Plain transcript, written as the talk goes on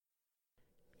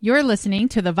You're listening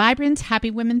to the Vibrant Happy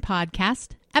Women podcast,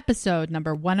 episode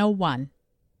number 101.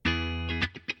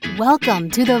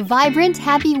 Welcome to the Vibrant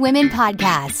Happy Women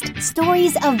podcast.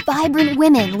 Stories of vibrant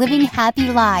women living happy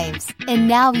lives. And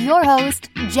now your host,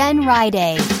 Jen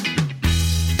Riday.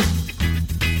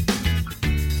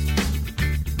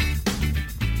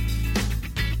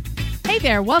 Hey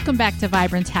there, welcome back to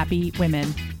Vibrant Happy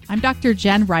Women. I'm Dr.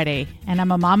 Jen Riday, and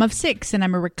I'm a mom of 6, and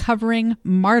I'm a recovering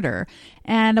martyr,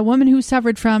 and a woman who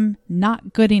suffered from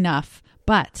not good enough.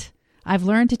 But I've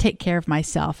learned to take care of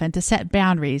myself and to set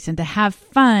boundaries and to have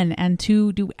fun and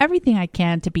to do everything I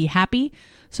can to be happy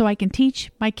so I can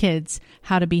teach my kids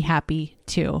how to be happy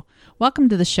too. Welcome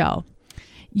to the show.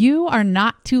 You are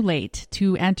not too late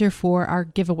to enter for our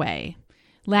giveaway.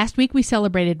 Last week, we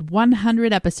celebrated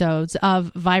 100 episodes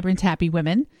of Vibrant Happy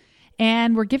Women,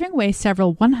 and we're giving away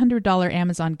several $100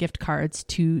 Amazon gift cards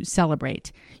to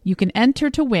celebrate. You can enter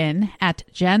to win at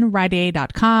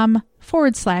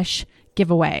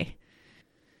jenriday.com/giveaway.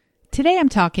 Today, I'm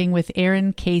talking with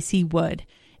Erin Wood,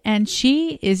 and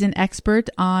she is an expert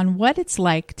on what it's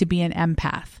like to be an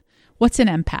empath. What's an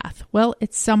empath? Well,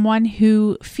 it's someone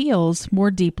who feels more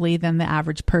deeply than the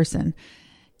average person.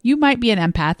 You might be an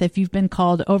empath if you've been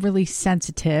called overly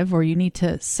sensitive or you need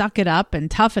to suck it up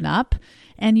and toughen up,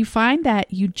 and you find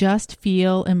that you just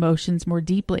feel emotions more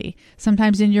deeply,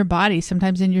 sometimes in your body,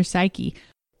 sometimes in your psyche.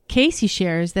 Casey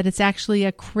shares that it's actually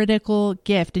a critical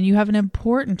gift and you have an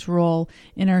important role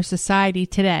in our society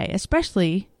today,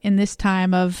 especially in this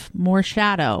time of more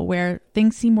shadow where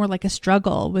things seem more like a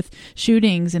struggle with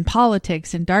shootings and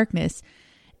politics and darkness.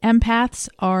 Empaths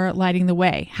are lighting the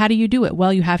way. How do you do it?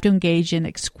 Well, you have to engage in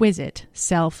exquisite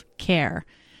self-care.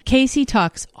 Casey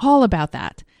talks all about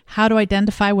that. How to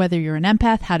identify whether you're an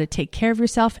empath, how to take care of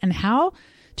yourself, and how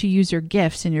to use your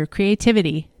gifts and your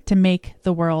creativity to make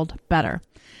the world better.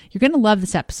 You're going to love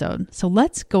this episode. So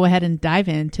let's go ahead and dive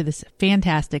into this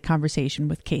fantastic conversation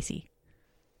with Casey.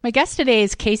 My guest today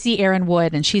is Erin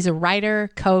Wood, and she's a writer,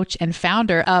 coach, and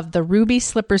founder of the Ruby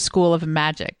Slipper School of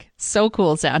Magic. So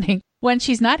cool sounding. When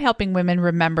she's not helping women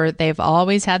remember they've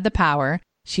always had the power,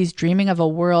 she's dreaming of a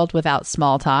world without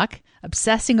small talk,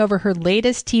 obsessing over her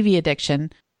latest TV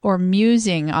addiction, or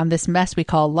musing on this mess we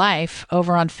call life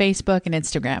over on Facebook and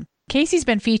Instagram. Casey's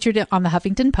been featured on the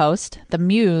Huffington Post, The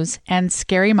Muse, and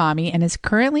Scary Mommy, and is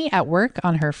currently at work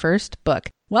on her first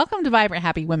book. Welcome to Vibrant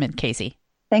Happy Women, Casey.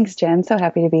 Thanks, Jen. So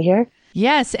happy to be here.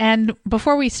 Yes, and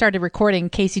before we started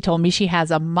recording, Casey told me she has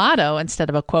a motto instead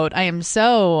of a quote. I am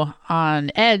so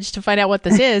on edge to find out what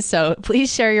this is, so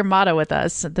please share your motto with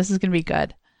us. This is going to be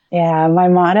good. Yeah, my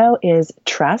motto is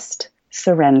trust,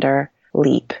 surrender,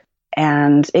 leap.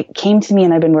 And it came to me,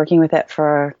 and I've been working with it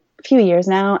for a few years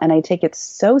now, and I take it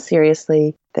so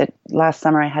seriously that last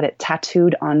summer I had it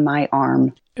tattooed on my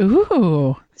arm.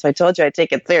 Ooh. So I told you I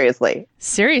take it seriously.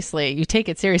 Seriously, you take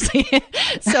it seriously.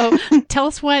 So tell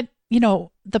us what,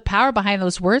 the power behind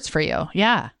those words for you.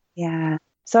 Yeah. Yeah.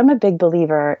 So I'm a big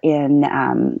believer in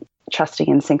trusting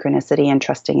in synchronicity and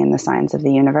trusting in the signs of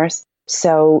the universe.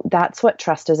 So that's what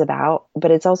trust is about,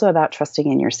 but it's also about trusting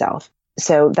in yourself.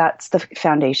 So that's the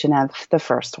foundation of the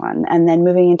first one. And then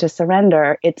moving into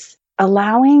surrender, it's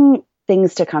allowing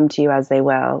things to come to you as they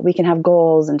will. We can have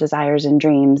goals and desires and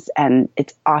dreams, and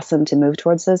it's awesome to move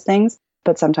towards those things.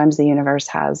 But sometimes the universe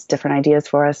has different ideas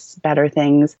for us, better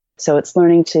things. So it's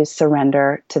learning to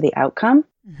surrender to the outcome.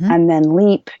 Mm-hmm. And then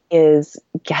leap is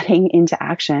getting into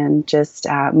action, just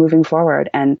moving forward.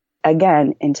 And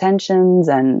again, intentions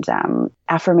and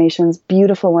affirmations,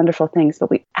 beautiful, wonderful things, but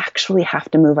we actually have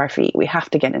to move our feet. We have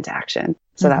to get into action.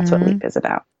 So that's what leap is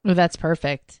about. Oh, that's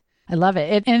perfect. I love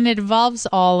it. And it involves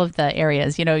all of the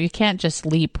areas. You can't just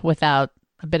leap without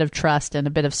a bit of trust and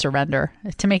a bit of surrender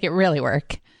to make it really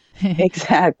work.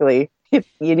 Exactly.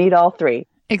 You need all three.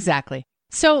 Exactly.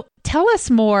 So tell us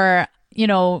more.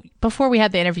 Before we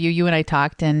had the interview, you and I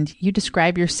talked, and you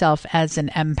describe yourself as an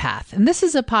empath. And this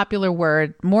is a popular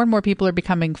word. More and more people are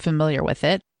becoming familiar with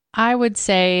it. I would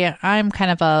say I'm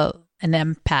kind of an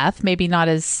empath, maybe not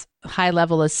as high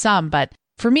level as some, but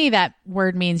for me, that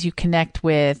word means you connect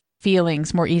with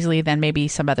feelings more easily than maybe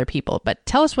some other people. But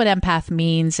tell us what empath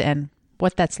means and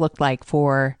what that's looked like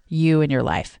for you in your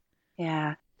life.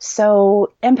 Yeah.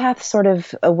 So empath, sort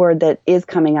of a word that is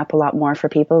coming up a lot more for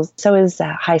people. So is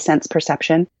high sense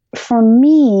perception. For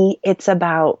me, it's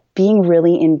about being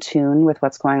really in tune with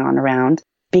what's going on around,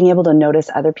 being able to notice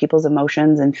other people's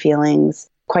emotions and feelings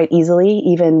quite easily,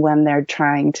 even when they're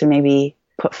trying to maybe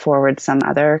put forward some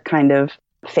other kind of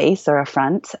face or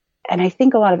affront. And I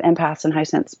think a lot of empaths and high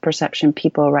sense perception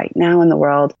people right now in the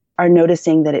world are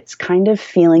noticing that it's kind of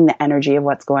feeling the energy of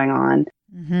what's going on.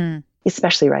 Mm-hmm.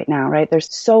 especially right now, right?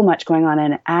 There's so much going on.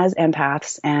 And as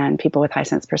empaths and people with high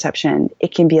sense perception,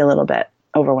 it can be a little bit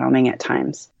overwhelming at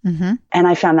times. Mm-hmm. And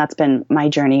I found that's been my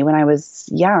journey. When I was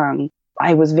young,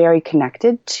 I was very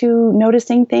connected to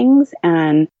noticing things.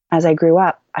 And as I grew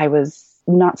up, I was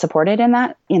not supported in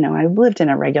that. I lived in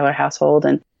a regular household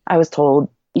and I was told,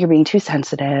 you're being too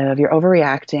sensitive, you're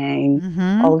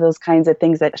overreacting, all of those kinds of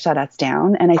things that shut us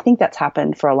down. And I think that's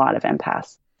happened for a lot of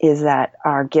empaths, is that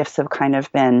our gifts have kind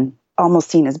of been almost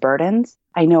seen as burdens.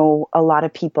 I know a lot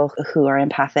of people who are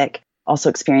empathic also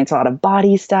experience a lot of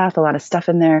body stuff, a lot of stuff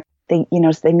in there. They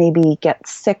maybe get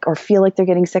sick or feel like they're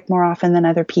getting sick more often than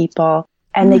other people.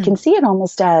 And they can see it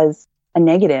almost as a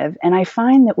negative. And I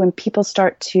find that when people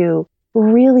start to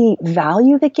really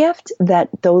value the gift, that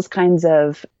those kinds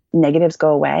of negatives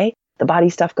go away. The body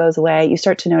stuff goes away. You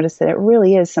start to notice that it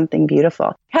really is something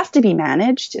beautiful. It has to be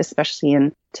managed, especially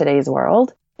in today's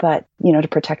world, but, to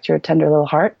protect your tender little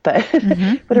heart. But,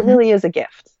 but it really is a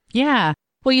gift. Yeah.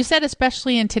 Well, you said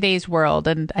especially in today's world,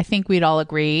 and I think we'd all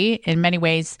agree, in many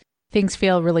ways, things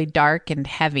feel really dark and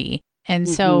heavy. And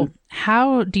so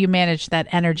how do you manage that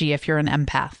energy if you're an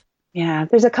empath? Yeah,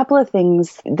 there's a couple of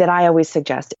things that I always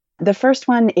suggest. The first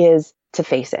one is to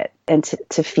face it and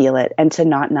to feel it and to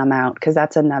not numb out, because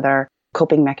that's another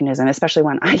coping mechanism, especially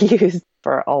one I used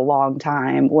for a long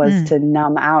time, was to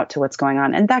numb out to what's going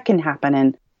on. And that can happen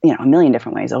in, a million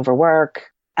different ways: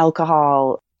 overwork,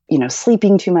 alcohol,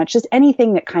 sleeping too much, just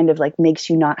anything that kind of like makes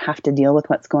you not have to deal with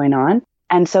what's going on.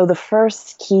 And so the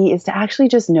first key is to actually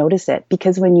just notice it,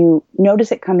 because when you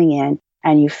notice it coming in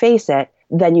and you face it,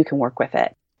 then you can work with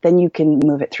it. Then you can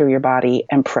move it through your body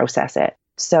and process it.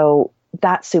 So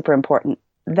that's super important.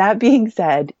 That being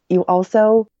said, you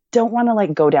also don't want to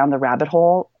like go down the rabbit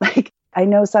hole. Like, I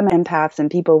know some empaths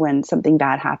and people, when something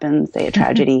bad happens, say a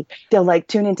tragedy, they'll like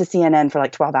tune into CNN for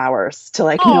like 12 hours to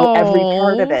like know every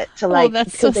part of it, to like,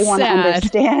 that's because so they want to sad.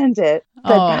 understand it.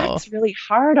 But that's really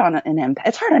hard on an empath.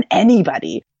 It's hard on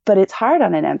anybody, but it's hard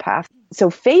on an empath. So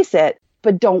face it,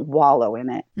 but don't wallow in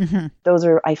it. Those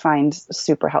are, I find,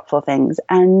 super helpful things.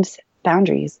 And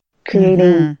boundaries.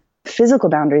 Creating physical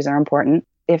boundaries are important.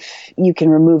 If you can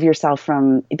remove yourself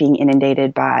from being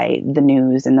inundated by the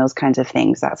news and those kinds of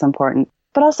things, that's important.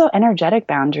 But also energetic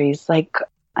boundaries. Like,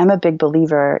 I'm a big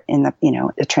believer in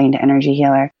a trained energy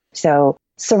healer. So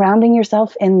surrounding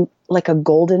yourself in like a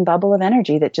golden bubble of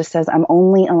energy that just says, I'm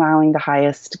only allowing the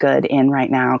highest good in right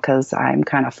now because I'm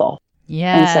kind of full.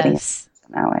 And setting it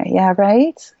that way. Yeah,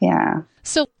 right? Yeah.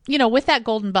 So, with that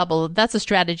golden bubble, that's a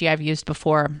strategy I've used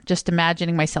before, just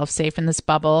imagining myself safe in this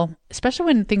bubble, especially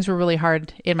when things were really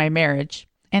hard in my marriage.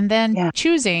 And then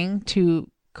choosing to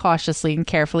cautiously and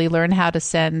carefully learn how to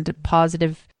send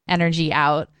positive energy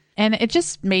out. And it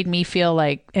just made me feel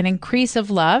like an increase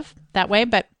of love that way.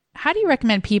 But how do you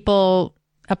recommend people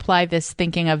apply this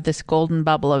thinking of this golden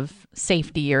bubble of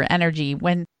safety or energy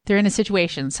when they're in a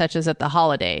situation such as at the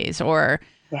holidays or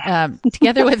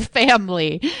together with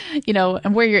family,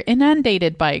 and where you're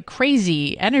inundated by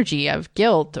crazy energy of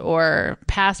guilt or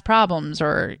past problems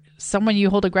or someone you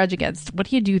hold a grudge against? What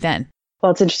do you do then?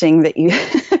 Well, it's interesting that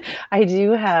I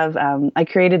do have, I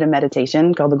created a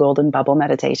meditation called the Golden Bubble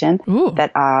Meditation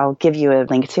that I'll give you a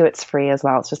link to. It's free as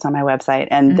well. It's just on my website.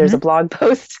 And there's a blog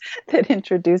post that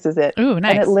introduces it. Ooh,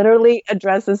 nice. And it literally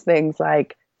addresses things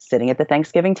like sitting at the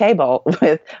Thanksgiving table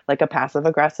with like a passive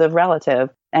aggressive relative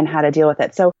and how to deal with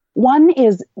it. So one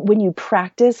is when you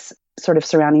practice sort of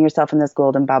surrounding yourself in this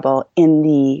golden bubble in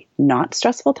the not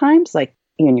stressful times, like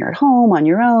when you're at home on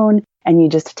your own and you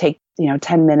just take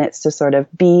 10 minutes to sort of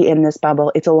be in this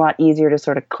bubble, it's a lot easier to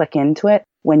sort of click into it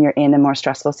when you're in a more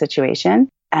stressful situation.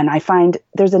 And I find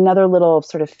there's another little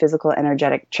sort of physical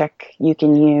energetic trick you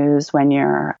can use when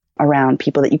you're around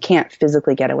people that you can't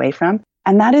physically get away from.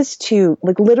 And that is to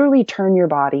like literally turn your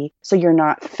body so you're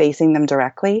not facing them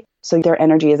directly, so their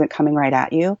energy isn't coming right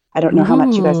at you. I don't know how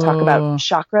much you guys talk about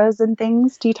chakras and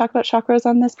things. Do you talk about chakras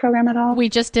on this program at all? We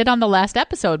just did on the last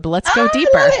episode, but let's go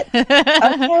deeper.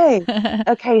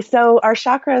 Okay. So our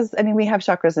chakras, we have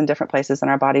chakras in different places in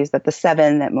our bodies, but the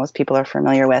 7 that most people are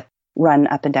familiar with run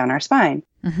up and down our spine.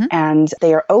 And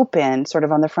they are open sort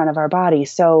of on the front of our body.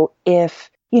 So if,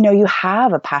 you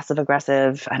have a passive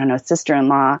aggressive,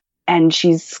 sister-in-law, and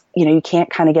she's, you can't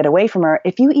kind of get away from her.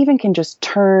 If you even can just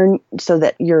turn so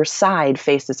that your side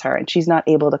faces her and she's not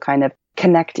able to kind of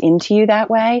connect into you that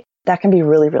way, that can be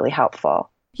really, really helpful.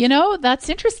 That's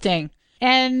interesting.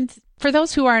 And for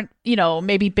those who aren't,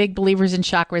 maybe big believers in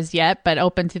chakras yet, but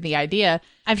open to the idea,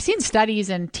 I've seen studies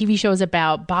and TV shows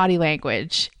about body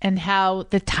language and how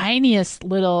the tiniest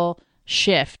little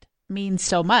shift means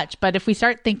so much. But if we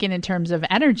start thinking in terms of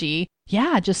energy,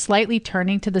 yeah, just slightly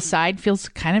turning to the side feels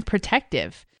kind of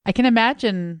protective. I can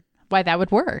imagine why that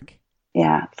would work.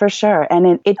 Yeah, for sure.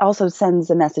 And it also sends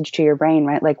a message to your brain,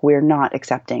 right? Like, we're not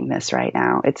accepting this right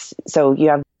now. So you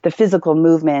have the physical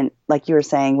movement, like you were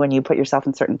saying, when you put yourself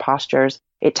in certain postures,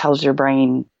 it tells your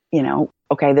brain,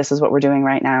 okay, this is what we're doing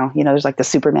right now. There's like the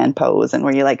Superman pose and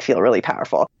where you like feel really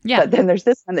powerful. Yeah. But then there's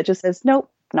this one that just says, nope,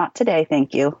 not today.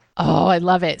 Thank you. Oh, I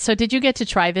love it. So did you get to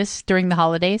try this during the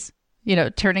holidays?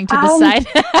 Turning to the side?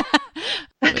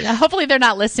 Hopefully they're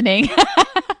not listening.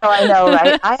 Oh, I know,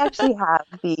 right? I actually have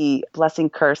the blessing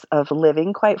curse of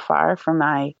living quite far from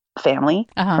my family,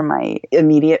 from my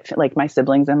immediate, like my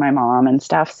siblings and my mom and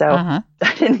stuff. So I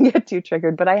didn't get too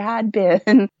triggered, but I had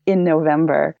been in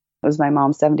November. It was my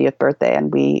mom's 70th birthday,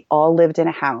 and we all lived in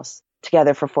a house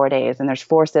together for 4 days. And there's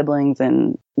 4 siblings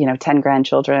and, 10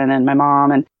 grandchildren and my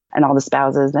mom and all the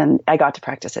spouses. And I got to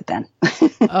practice it then.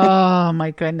 Oh,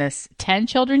 my goodness. 10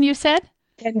 children, you said?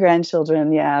 10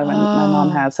 grandchildren, yeah, my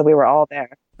mom has. So we were all there.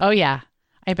 Oh, yeah,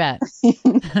 I bet.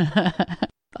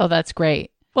 Oh, that's great.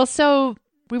 Well, so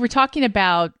we were talking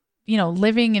about,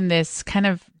 living in this kind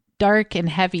of dark and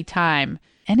heavy time.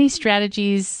 Any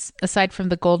strategies aside from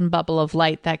the golden bubble of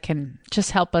light that can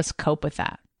just help us cope with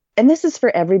that? And this is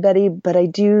for everybody, but I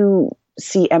do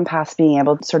see empaths being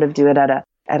able to sort of do it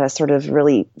at a sort of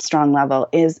really strong level,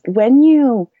 is when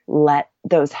you let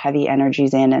those heavy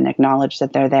energies in and acknowledge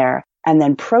that they're there and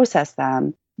then process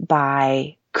them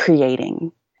by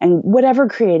creating. And whatever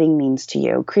creating means to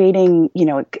you, creating,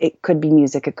 it could be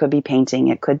music, it could be painting,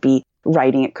 it could be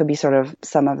writing, it could be sort of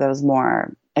some of those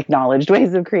more acknowledged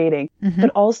ways of creating, but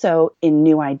also in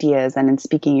new ideas and in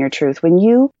speaking your truth. When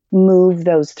you move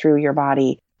those through your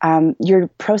body, you're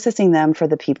processing them for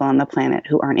the people on the planet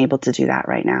who aren't able to do that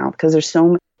right now. Because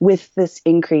with this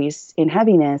increase in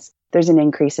heaviness, there's an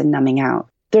increase in numbing out.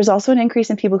 There's also an increase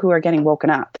in people who are getting woken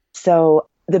up. So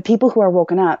the people who are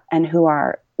woken up and who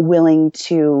are willing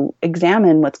to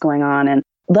examine what's going on and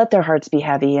let their hearts be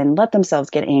heavy and let themselves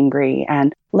get angry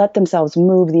and let themselves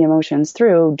move the emotions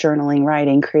through journaling,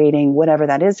 writing, creating, whatever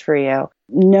that is for you,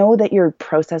 know that you're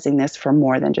processing this for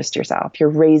more than just yourself. You're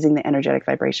raising the energetic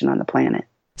vibration on the planet.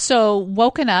 So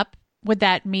woken up, would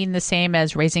that mean the same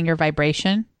as raising your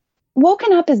vibration?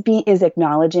 Woken up is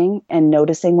acknowledging and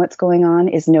noticing what's going on,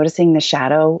 is noticing the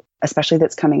shadow, especially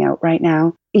that's coming out right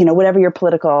now. Whatever your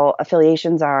political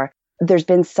affiliations are, there's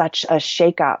been such a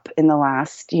shakeup in the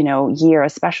last, year,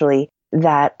 especially,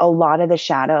 that a lot of the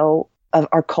shadow of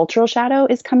our cultural shadow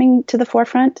is coming to the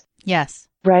forefront. Yes.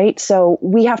 Right. So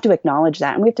we have to acknowledge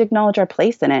that, and we have to acknowledge our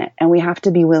place in it. And we have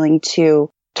to be willing to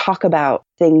talk about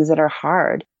things that are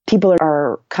hard. People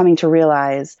are coming to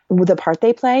realize the part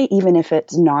they play, even if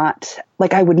it's not,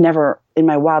 like, I would never in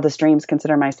my wildest dreams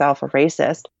consider myself a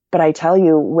racist. But I tell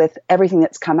you, with everything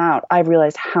that's come out, I've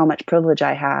realized how much privilege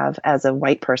I have as a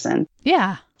white person.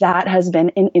 Yeah. That has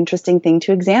been an interesting thing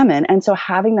to examine. And so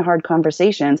having the hard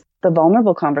conversations, the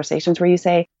vulnerable conversations where you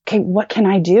say, okay, what can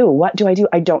I do? What do?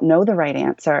 I don't know the right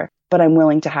answer, but I'm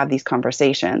willing to have these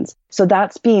conversations. So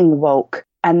that's being woke.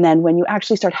 And then when you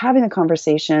actually start having the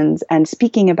conversations and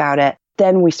speaking about it,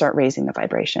 then we start raising the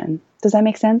vibration. Does that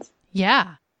make sense?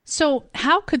 Yeah. So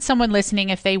how could someone listening,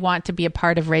 if they want to be a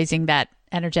part of raising that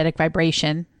energetic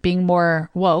vibration, being more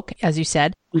woke, as you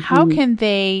said, how can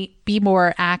they be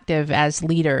more active as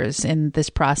leaders in this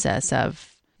process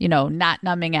of, not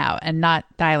numbing out and not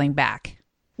dialing back?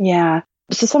 Yeah.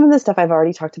 So some of the stuff I've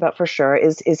already talked about for sure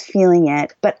is feeling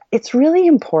it, but it's really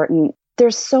important.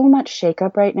 There's so much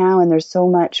shakeup right now, and there's so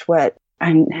much what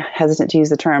I'm hesitant to use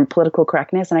the term political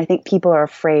correctness. And I think people are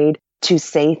afraid to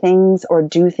say things or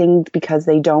do things because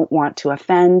they don't want to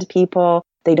offend people.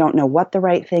 They don't know what the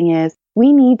right thing is.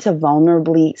 We need to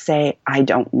vulnerably say, I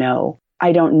don't know.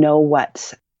 I don't know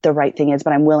what the right thing is,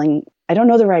 but I'm willing. I don't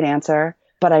know the right answer,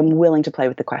 but I'm willing to play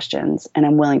with the questions, and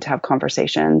I'm willing to have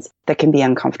conversations that can be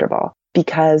uncomfortable,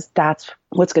 because that's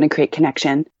what's going to create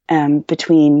connection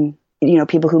between,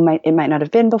 people who it might not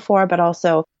have been before, but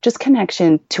also just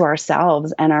connection to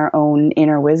ourselves and our own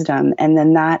inner wisdom. And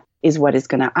then that is what is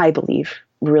going to, I believe,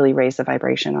 really raise the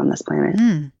vibration on this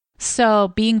planet. So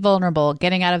being vulnerable,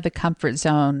 getting out of the comfort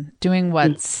zone, doing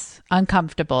what's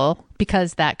uncomfortable,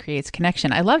 because that creates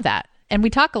connection. I love that. And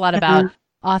we talk a lot about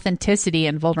authenticity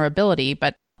and vulnerability,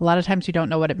 but a lot of times we don't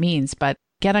know what it means. But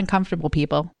get uncomfortable,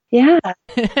 people. Yeah,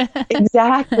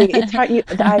 exactly. It's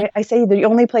hard. I say the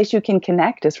only place you can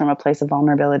connect is from a place of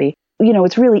vulnerability.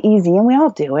 It's really easy, and we all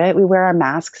do it. We wear our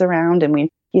masks around, and we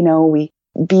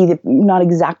be not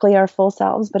exactly our full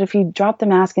selves. But if you drop the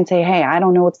mask and say, hey, I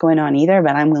don't know what's going on either,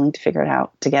 but I'm willing to figure it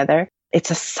out together,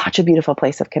 it's such a beautiful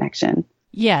place of connection.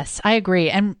 Yes, I agree.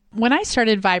 And when I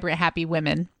started Vibrant Happy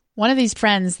Women, one of these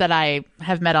friends that I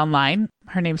have met online,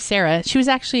 her name's Sarah, she was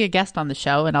actually a guest on the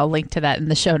show, and I'll link to that in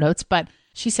the show notes. But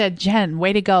she said, Jen,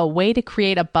 way to go, way to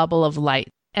create a bubble of light.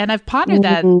 And I've pondered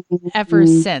that ever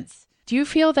since. Do you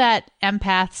feel that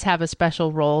empaths have a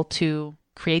special role to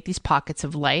create these pockets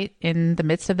of light in the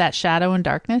midst of that shadow and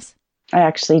darkness? I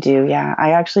actually do, yeah.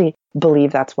 I actually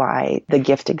believe that's why the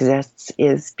gift exists,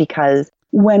 is because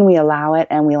when we allow it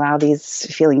and we allow these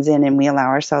feelings in and we allow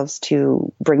ourselves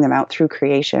to bring them out through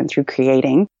creation, through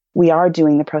creating, we are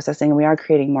doing the processing and we are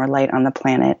creating more light on the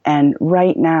planet. And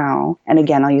right now, and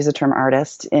again, I'll use the term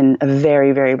artist in a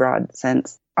very, very broad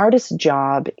sense, artist's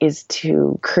job is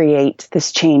to create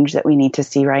this change that we need to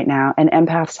see right now. And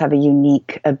empaths have a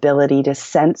unique ability to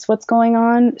sense what's going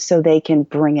on so they can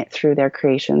bring it through their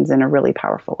creations in a really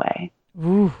powerful way.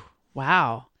 Ooh,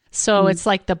 wow. So it's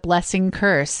like the blessing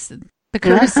curse. The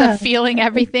curse of feeling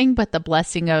everything, but the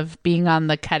blessing of being on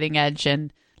the cutting edge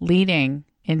and leading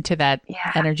into that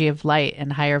energy of light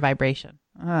and higher vibration.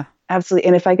 Absolutely.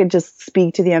 And if I could just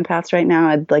speak to the empaths right now,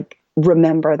 I'd like,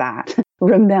 remember that.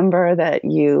 Remember that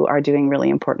you are doing really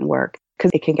important work,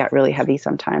 because it can get really heavy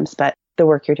sometimes, but the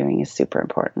work you're doing is super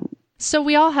important. So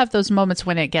we all have those moments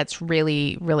when it gets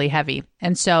really, really heavy.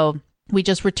 And so we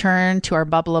just return to our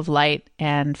bubble of light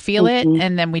and feel it,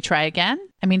 and then we try again.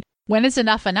 I mean, when is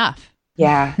enough enough?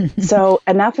 Yeah. So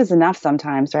enough is enough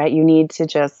sometimes, right? You need to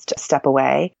just step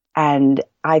away. And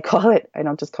I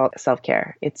don't just call it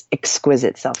self-care. It's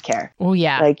exquisite self-care. Oh,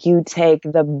 yeah. Like, you take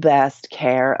the best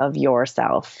care of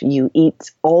yourself. You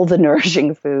eat all the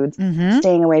nourishing foods,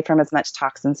 staying away from as much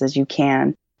toxins as you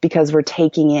can, because we're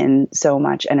taking in so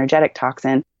much energetic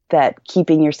toxin that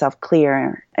keeping yourself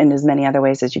clear in as many other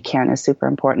ways as you can is super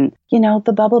important. You know,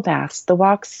 the bubble baths, the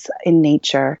walks in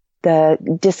nature, the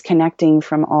disconnecting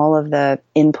from all of the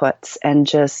inputs and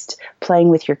just playing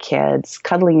with your kids,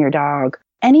 cuddling your dog,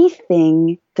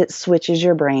 anything that switches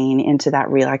your brain into that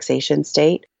relaxation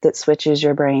state, that switches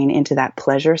your brain into that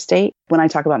pleasure state. When I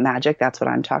talk about magic, that's what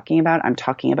I'm talking about. I'm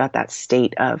talking about that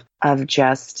state of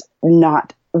just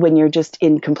not, when you're just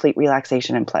in complete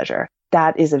relaxation and pleasure.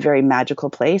 That is a very magical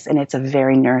place, and it's a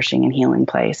very nourishing and healing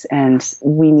place. And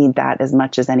we need that as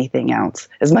much as anything else.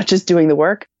 As much as doing the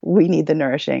work, we need the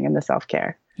nourishing and the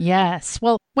self-care. Yes.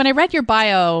 Well, when I read your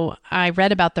bio, I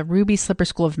read about the Ruby Slipper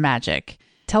School of Magic.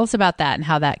 Tell us about that and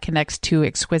how that connects to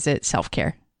exquisite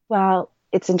self-care. Well,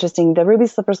 it's interesting. The Ruby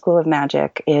Slipper School of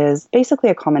Magic is basically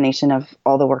a culmination of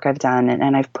all the work I've done,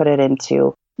 and I've put it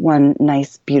into one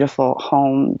nice, beautiful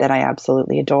home that I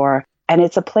absolutely adore. And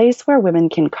it's a place where women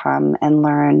can come and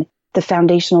learn the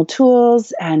foundational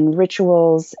tools and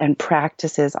rituals and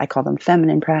practices, I call them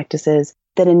feminine practices,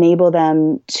 that enable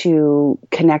them to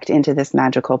connect into this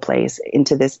magical place,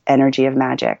 into this energy of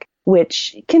magic,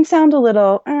 which can sound a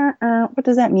little, what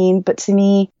does that mean? But to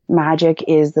me, magic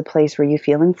is the place where you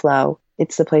feel in flow.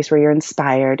 It's the place where you're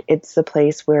inspired. It's the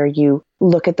place where you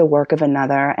look at the work of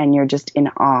another and you're just in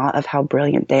awe of how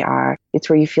brilliant they are. It's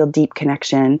where you feel deep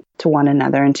connection to one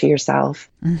another and to yourself.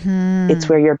 It's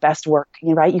where your best work,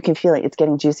 right? You can feel it. It's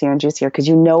getting juicier and juicier because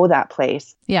you know that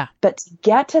place. Yeah. But to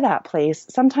get to that place,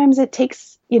 sometimes it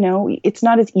takes, it's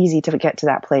not as easy to get to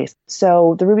that place.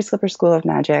 So the Ruby Slipper School of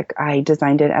Magic, I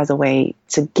designed it as a way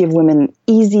to give women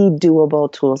easy,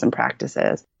 doable tools and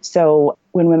practices. So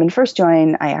when women first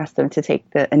join, I ask them to take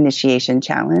the initiation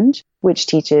challenge, which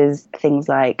teaches things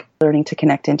like learning to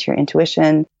connect into your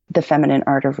intuition, the feminine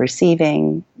art of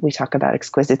receiving. We talk about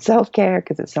exquisite self-care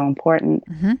because it's so important.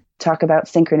 Talk about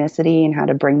synchronicity and how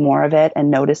to bring more of it and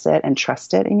notice it and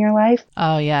trust it in your life.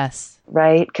 Oh, yes.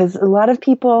 Right? Because a lot of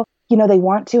people, they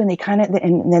want to and they kind of,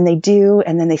 and then they do,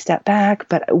 and then they step back.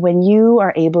 But when you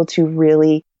are able to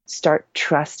really start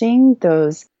trusting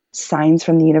those signs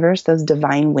from the universe, those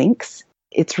divine winks,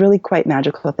 it's really quite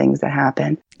magical things that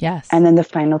happen. Yes. And then the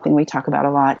final thing we talk about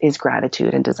a lot is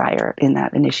gratitude and desire in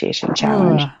that initiation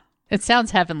challenge. It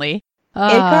sounds heavenly. It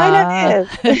kind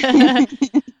of is.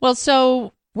 Well,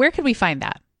 so where could we find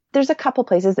that? There's a couple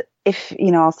places. If,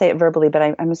 I'll say it verbally, but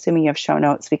I'm assuming you have show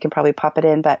notes. We can probably pop it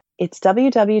in, but it's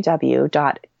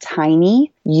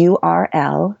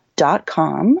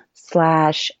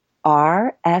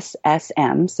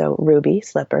www.tinyurl.com/RSSM. So Ruby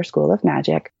Slipper School of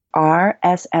Magic,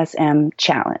 RSSM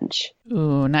Challenge.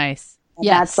 Ooh, nice.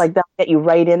 Yes. That'll get you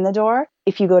right in the door.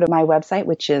 If you go to my website,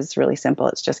 which is really simple,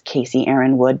 it's just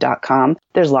CaseyErinWood.com.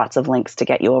 There's lots of links to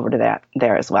get you over to that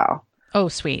there as well. Oh,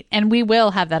 sweet. And we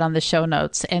will have that on the show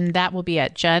notes. And that will be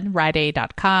at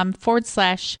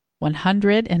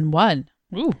jenriday.com/101.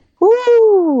 Ooh.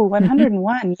 Ooh,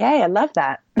 101. Yay, I love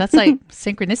that. That's like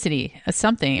synchronicity,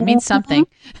 something. It means something.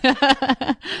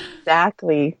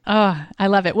 Exactly. Oh, I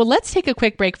love it. Well, let's take a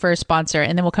quick break for a sponsor,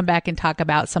 and then we'll come back and talk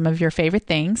about some of your favorite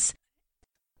things.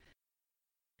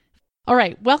 All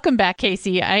right. Welcome back,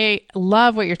 Casey. I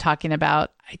love what you're talking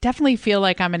about. I definitely feel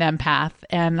like I'm an empath,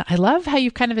 and I love how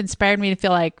you've kind of inspired me to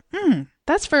feel like,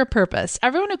 that's for a purpose.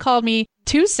 Everyone who called me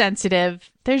too sensitive,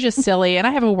 they're just silly, and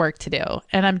I have a work to do,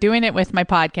 and I'm doing it with my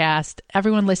podcast.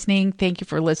 Everyone listening, thank you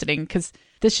for listening, because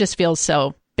this just feels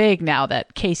so big now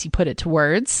that Casey put it to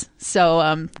words.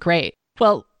 So great.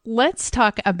 Well, let's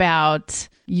talk about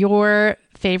your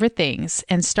favorite things,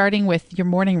 and starting with your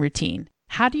morning routine.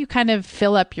 How do you kind of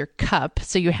fill up your cup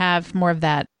so you have more of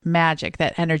that magic,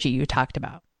 that energy you talked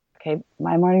about? Okay,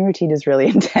 my morning routine is really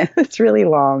intense. It's really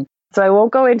long. So I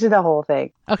won't go into the whole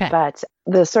thing. Okay. But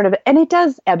the sort of, and it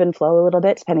does ebb and flow a little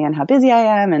bit depending on how busy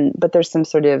I am. But there's some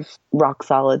sort of rock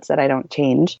solids that I don't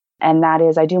change. And that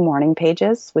is, I do morning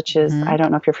pages, which is, I don't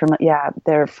know if you're familiar. Yeah,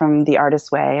 they're from The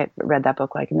Artist's Way. I read that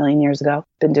book like a million years ago.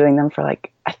 Been doing them for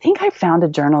like, I think I found a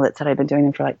journal that said I've been doing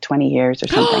them for like 20 years or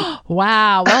something.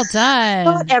 Wow, well done.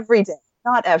 Not every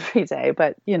day,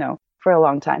 but for a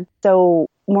long time. So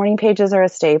morning pages are a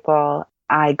staple.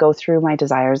 I go through my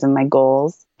desires and my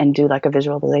goals and do like a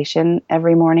visualization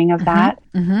every morning of that.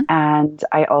 And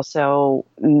I also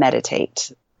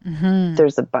meditate.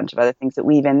 There's a bunch of other things that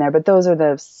weave in there, but those are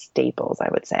the staples, I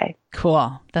would say.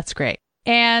 Cool. That's great.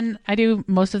 And I do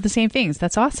most of the same things.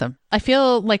 That's awesome. I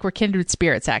feel like we're kindred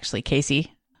spirits, actually,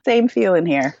 Casey. Same feeling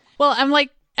here. Well, I'm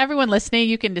like, everyone listening,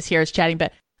 you can just hear us chatting,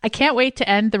 but I can't wait to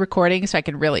end the recording so I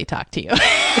can really talk to you.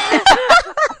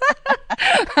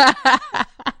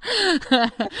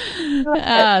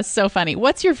 So funny.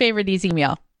 What's your favorite easy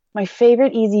meal? My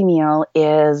favorite easy meal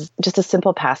is just a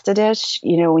simple pasta dish,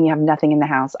 when you have nothing in the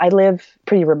house. I live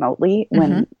pretty remotely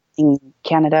when in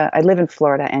Canada. I live in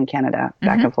Florida and Canada,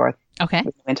 back and forth. Okay.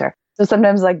 In winter. So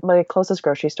sometimes like my closest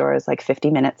grocery store is like 50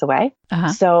 minutes away.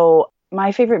 So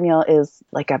my favorite meal is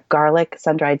like a garlic,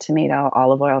 sun-dried tomato,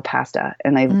 olive oil pasta.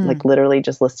 And I like literally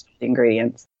just list the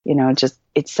ingredients.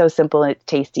 It's so simple, it's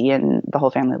tasty, and the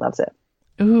whole family loves it.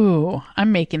 Ooh,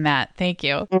 I'm making that. Thank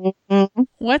you.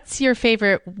 What's your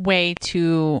favorite way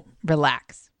to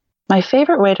relax? My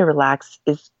favorite way to relax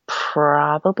is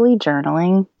probably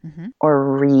journaling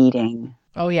or reading.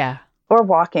 Oh, yeah. Or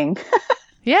walking.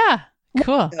 Yeah.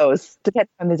 Cool. Those,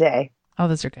 depending on the day. Oh,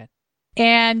 those are good.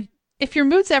 And if your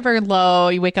mood's ever low,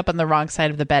 you wake up on the wrong side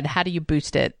of the bed, how do you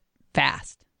boost it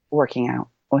fast? Working out,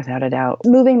 without a doubt.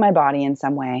 Moving my body in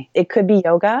some way. It could be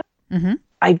yoga.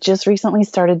 I just recently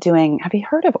started doing, have you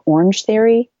heard of Orange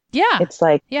Theory? Yeah. It's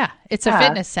like, it's a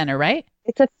fitness center, right?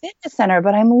 It's a fitness center,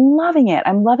 but I'm loving it.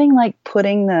 I'm loving like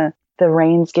putting the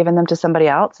reins, giving them to somebody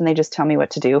else, and they just tell me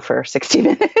what to do for 60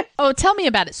 minutes. Oh, tell me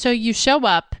about it. So you show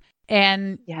up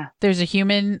and there's a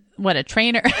human, a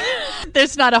trainer?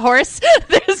 There's not a horse?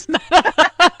 There's not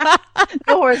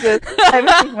no horses. I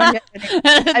haven't seen one yet.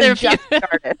 I've just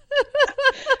started.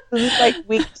 This is like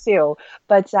week 2.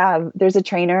 But there's a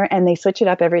trainer and they switch it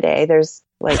up every day. There's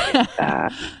like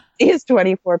is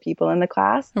 24 people in the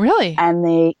class. Really? And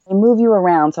they move you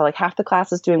around. So like half the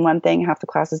class is doing one thing, half the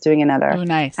class is doing another. Oh,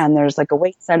 nice. And there's like a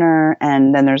weight center,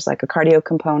 and then there's like a cardio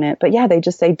component. But yeah, they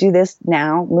just say, do this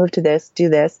now, move to this, do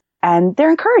this. And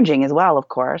they're encouraging as well, of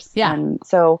course. Yeah. And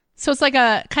so it's like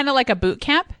a kind of like a boot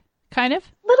camp, kind of?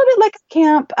 A little bit like a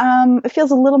camp. It feels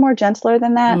a little more gentler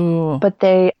than that. Ooh. But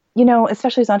they,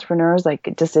 especially as entrepreneurs,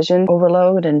 like decision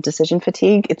overload and decision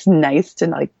fatigue, it's nice to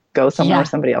like go somewhere where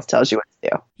somebody else tells you what to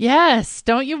do. Yes.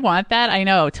 Don't you want that? I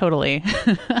know. Totally.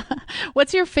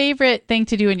 What's your favorite thing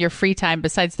to do in your free time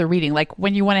besides the reading? Like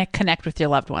when you want to connect with your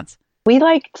loved ones? We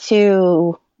like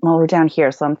to, we're down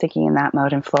here, so I'm thinking in that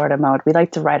mode, in Florida mode, we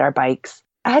like to ride our bikes.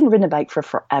 I hadn't ridden a bike for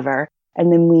forever.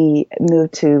 And then we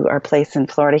moved to our place in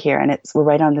Florida here, and we're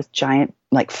right on this giant,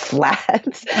 like flat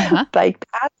bike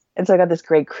path. And so I got this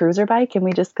great cruiser bike, and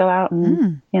we just go out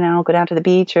and, go down to the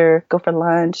beach or go for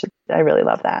lunch. I really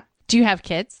love that. Do you have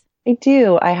kids? I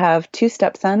do. I have 2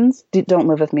 stepsons. Don't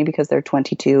live with me because they're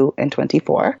 22 and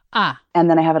 24. And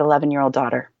then I have an 11-year-old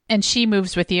daughter. And she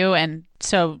moves with you. And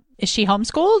so is she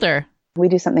homeschooled or? We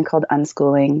do something called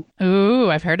unschooling. Ooh,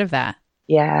 I've heard of that.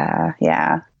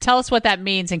 Yeah. Tell us what that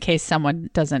means in case someone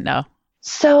doesn't know.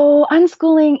 So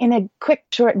unschooling in a quick,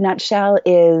 short nutshell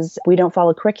is we don't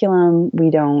follow curriculum.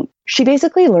 She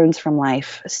basically learns from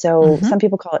life. So some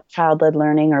people call it child-led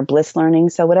learning or bliss learning.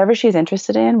 So whatever she's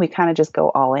interested in, we kind of just go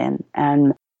all in.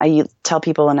 And I tell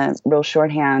people in a real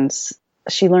shorthand,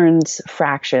 she learns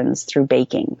fractions through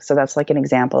baking. So that's like an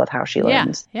example of how she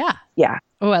learns. Yeah.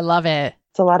 Oh, I love it.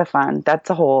 It's a lot of fun. That's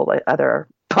a whole other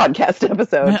podcast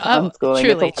episode on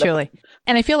schooling. Truly.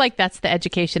 And I feel like that's the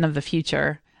education of the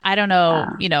future. I don't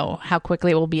know, how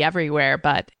quickly it will be everywhere,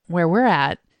 but where we're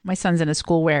at, my son's in a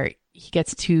school where he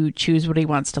gets to choose what he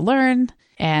wants to learn,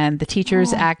 and the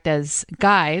teachers act as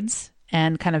guides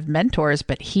and kind of mentors,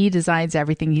 but he decides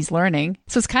everything he's learning.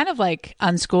 So it's kind of like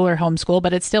unschool or homeschool,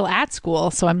 but it's still at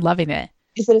school. So I'm loving it.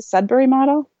 Is it a Sudbury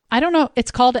model? I don't know.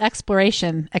 It's called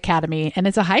Exploration Academy, and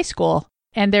it's a high school,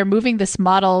 and they're moving this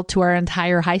model to our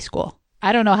entire high school.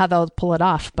 I don't know how they'll pull it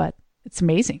off, but it's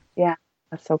amazing. Yeah,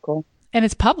 that's so cool. And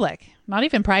it's public, not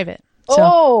even private. So,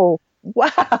 oh,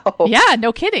 wow. Yeah,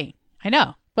 no kidding. I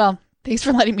know. Well, thanks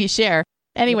for letting me share.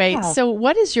 Anyway, So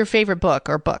what is your favorite book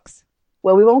or books?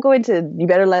 Well, we won't go into, you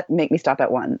better make me stop at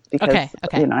one because, okay.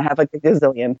 I have like a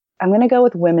gazillion. I'm going to go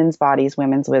with Women's Bodies,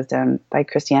 Women's Wisdom by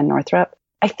Christiane Northrup.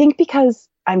 I think because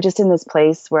I'm just in this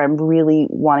place where I'm really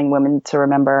wanting women to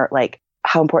remember like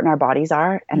how important our bodies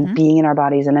are and being in our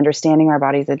bodies and understanding our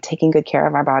bodies and taking good care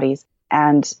of our bodies.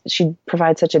 And she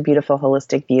provides such a beautiful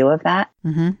holistic view of that.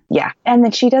 Mm-hmm. Yeah. And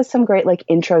then she does some great like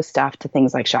intro stuff to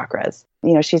things like chakras.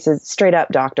 She's a straight up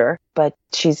doctor, but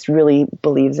she's really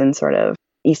believes in sort of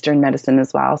Eastern medicine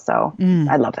as well. So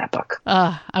I love that book.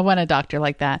 I want a doctor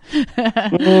like that.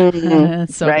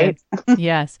 So right? Good.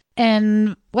 Yes.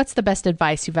 And what's the best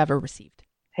advice you've ever received?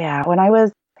 Yeah. When I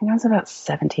was about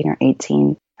 17 or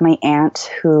 18, my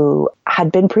aunt, who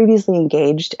had been previously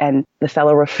engaged and the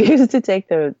fellow refused to take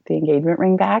the engagement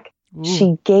ring back,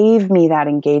 she gave me that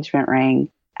engagement ring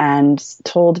and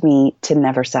told me to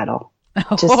never settle.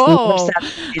 Just never settle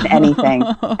in anything.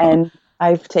 And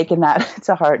I've taken that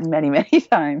to heart many, many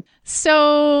times.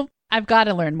 So I've got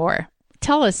to learn more.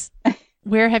 Tell us,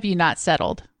 where have you not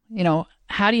settled?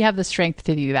 How do you have the strength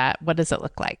to do that? What does it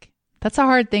look like? That's a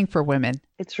hard thing for women.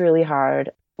 It's really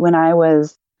hard. When I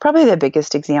was probably the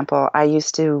biggest example, I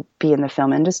used to be in the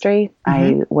film industry.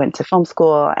 I went to film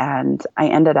school and I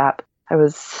ended up, it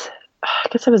was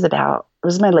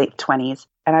my late 20s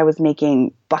and I was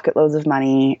making bucket loads of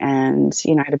money and,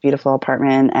 I had a beautiful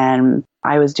apartment and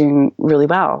I was doing really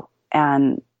well.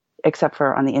 And except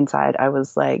for on the inside, I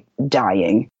was like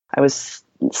dying. I was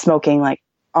smoking like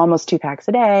almost 2 packs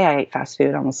a day. I ate fast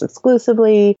food almost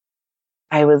exclusively.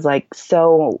 I was like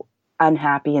so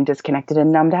unhappy and disconnected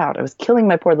and numbed out. I was killing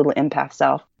my poor little empath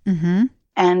self. Mm-hmm.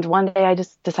 And one day I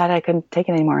just decided I couldn't take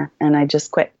it anymore. And I just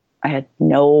quit. I had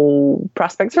no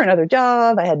prospects for another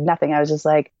job. I had nothing. I was just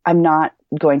like, I'm not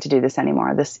going to do this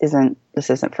anymore. This isn't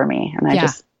for me. And I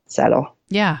just settle.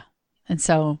 Yeah. And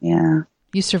so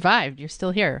you survived. You're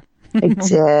still here. I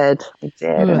did. Ooh,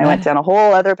 and I went down a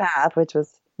whole other path, which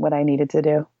was what I needed to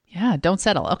do. Yeah. Don't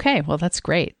settle. Okay. Well, that's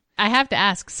great. I have to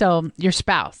ask, so your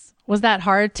spouse, was that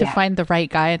hard to find the right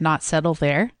guy and not settle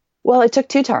there? Well, it took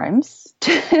 2 times,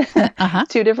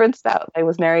 2 different spouses. I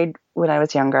was married when I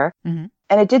was younger and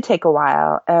it did take a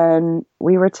while and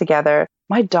we were together.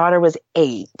 My daughter was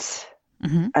 8,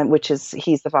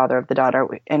 he's the father of the daughter.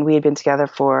 And we had been together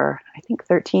for, I think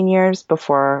 13 years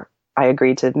before I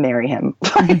agreed to marry him.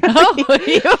 Oh,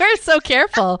 you were so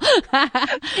careful.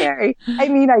 Scary. I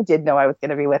mean, I did know I was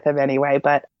going to be with him anyway,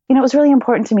 but it was really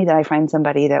important to me that I find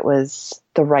somebody that was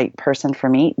the right person for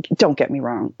me. Don't get me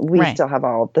wrong. We still have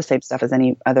all the same stuff as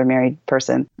any other married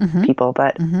people.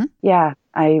 But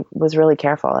I was really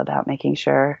careful about making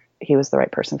sure he was the right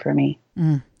person for me.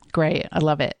 Great. I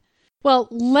love it. Well,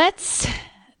 let's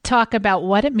talk about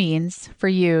what it means for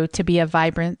you to be a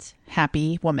vibrant,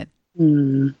 happy woman.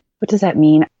 What does that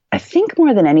mean? I think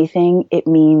more than anything, it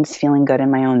means feeling good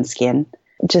in my own skin.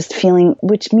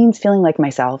 Which means feeling like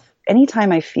myself.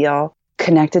 Anytime I feel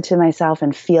connected to myself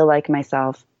and feel like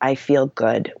myself, I feel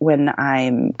good. When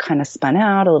I'm kind of spun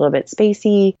out, a little bit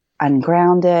spacey,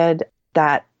 ungrounded,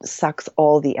 that sucks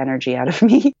all the energy out of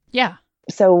me. Yeah.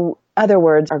 So other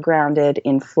words are grounded,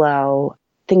 in flow.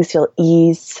 Things feel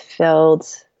ease-filled.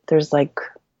 There's like,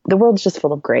 the world's just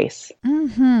full of grace.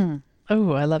 Mm-hmm.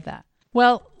 Oh, I love that.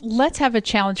 Well, let's have a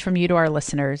challenge from you to our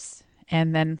listeners.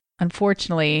 And then,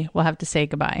 unfortunately, we'll have to say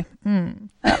goodbye. I'm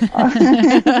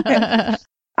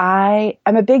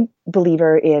a big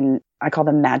believer in, I call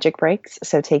them magic breaks.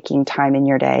 So taking time in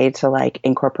your day to like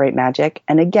incorporate magic.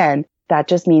 And again, that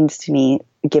just means to me,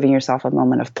 giving yourself a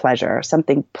moment of pleasure,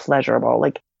 something pleasurable.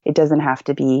 Like it doesn't have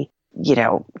to be,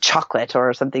 chocolate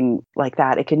or something like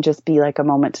that. It can just be like a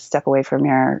moment to step away from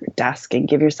your desk and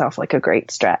give yourself like a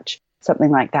great stretch, something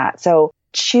like that. So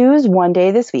choose one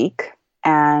day this week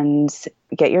and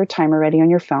get your timer ready on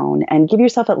your phone and give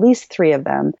yourself at least 3 of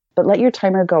them, but let your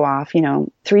timer go off,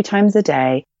 3 times a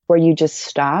day where you just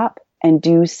stop and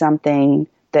do something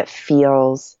that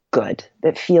feels good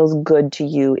to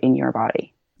you in your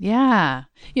body. Yeah.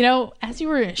 As you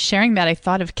were sharing that, I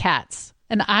thought of cats.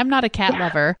 And I'm not a cat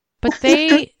lover, but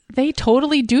they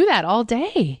totally do that all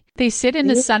day. They sit in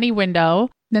a sunny window,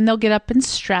 then they'll get up and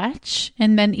stretch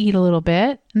and then eat a little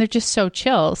bit. And they're just so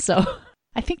chill. So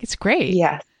I think it's great.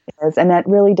 Yes, it is. And that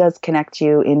really does connect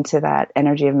you into that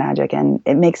energy of magic, and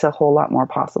it makes a whole lot more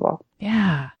possible.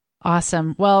 Yeah.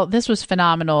 Awesome. Well, this was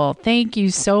phenomenal. Thank you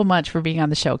so much for being on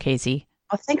the show, Casey.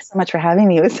 Oh, thanks so much for having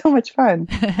me. It was so much fun.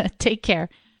 Take care.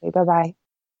 Okay, bye-bye.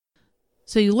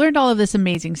 So you learned all of this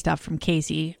amazing stuff from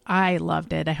Casey. I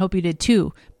loved it. I hope you did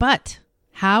too. But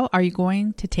how are you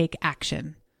going to take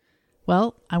action?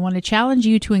 Well, I want to challenge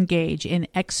you to engage in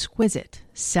exquisite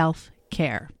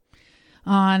self-care.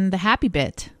 On the Happy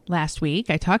Bit last week,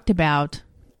 I talked about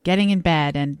getting in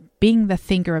bed and being the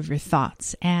thinker of your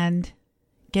thoughts and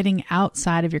getting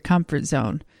outside of your comfort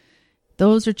zone.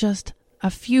 Those are just a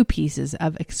few pieces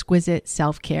of exquisite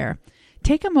self-care.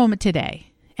 Take a moment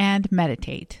today and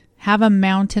meditate. Have a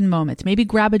mountain moment. Maybe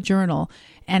grab a journal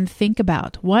and think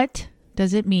about, what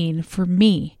does it mean for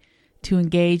me to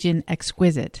engage in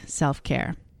exquisite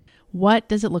self-care? What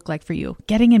does it look like for you?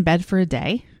 Getting in bed for a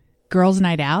day, girls'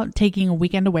 night out, taking a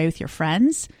weekend away with your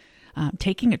friends,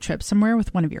 taking a trip somewhere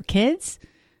with one of your kids,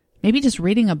 maybe just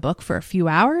reading a book for a few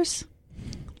hours?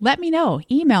 Let me know.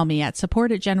 Email me at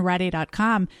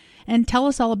support@jenriday.com and tell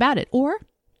us all about it. Or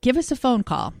give us a phone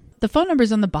call. The phone number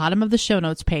is on the bottom of the show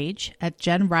notes page at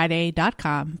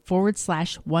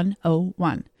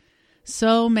jenriday.com/101.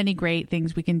 So many great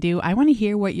things we can do. I want to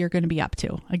hear what you're going to be up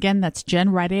to. Again, that's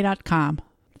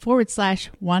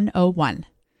jenriday.com/101.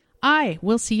 I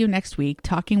will see you next week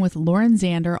talking with Lauren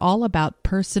Zander all about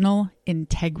personal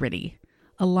integrity,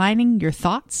 aligning your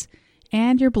thoughts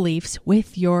and your beliefs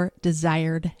with your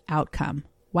desired outcome.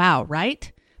 Wow, right?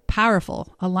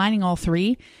 Powerful. Aligning all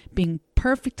three, being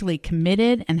perfectly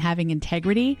committed and having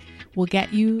integrity will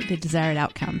get you the desired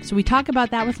outcome. So we talk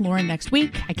about that with Lauren next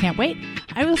week. I can't wait.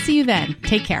 I will see you then.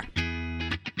 Take care.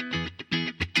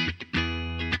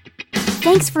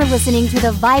 Thanks for listening to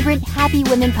the Vibrant Happy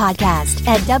Women podcast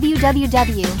at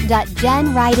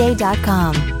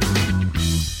www.jenriday.com.